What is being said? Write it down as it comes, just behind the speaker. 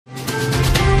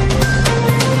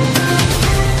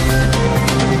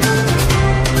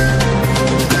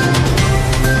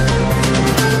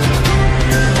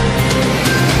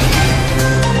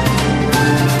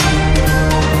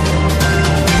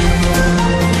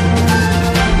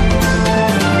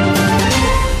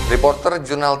Reporter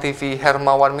Jurnal TV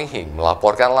Hermawan Mihing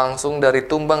melaporkan langsung dari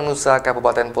Tumbang, Nusa,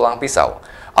 Kabupaten Pulang Pisau.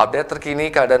 Update terkini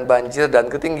keadaan banjir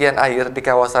dan ketinggian air di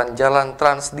kawasan Jalan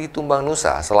Trans di Tumbang,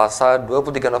 Nusa, Selasa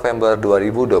 23 November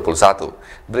 2021.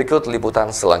 Berikut liputan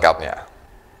selengkapnya.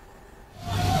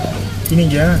 Ini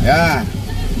ya.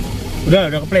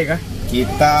 Udah ke play kah?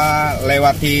 Kita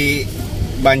lewati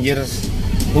banjir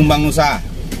Tumbang, Nusa.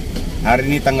 Hari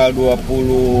ini tanggal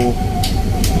 23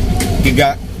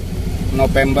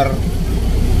 November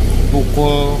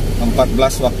pukul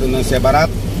 14 waktu Indonesia Barat.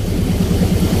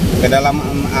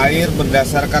 Kedalaman air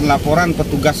berdasarkan laporan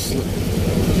petugas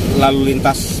lalu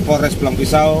lintas Polres Pulang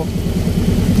Pisau,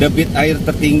 debit air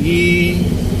tertinggi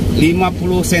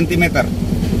 50 cm.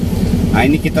 Nah,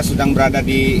 ini kita sedang berada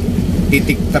di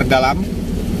titik terdalam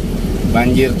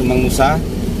banjir Tumbang, Nusa.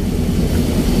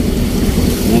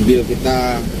 Mobil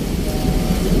kita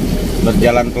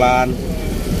berjalan pelan.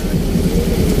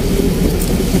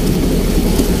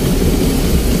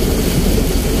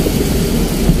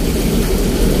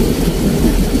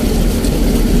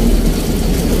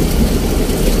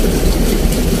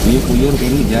 Ini kuyur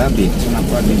ini jadi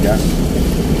kenapa digas?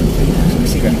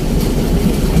 Saksikan.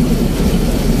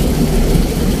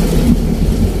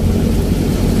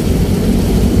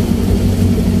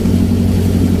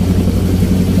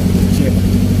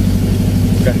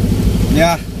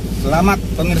 Ya, selamat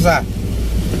pemirsa.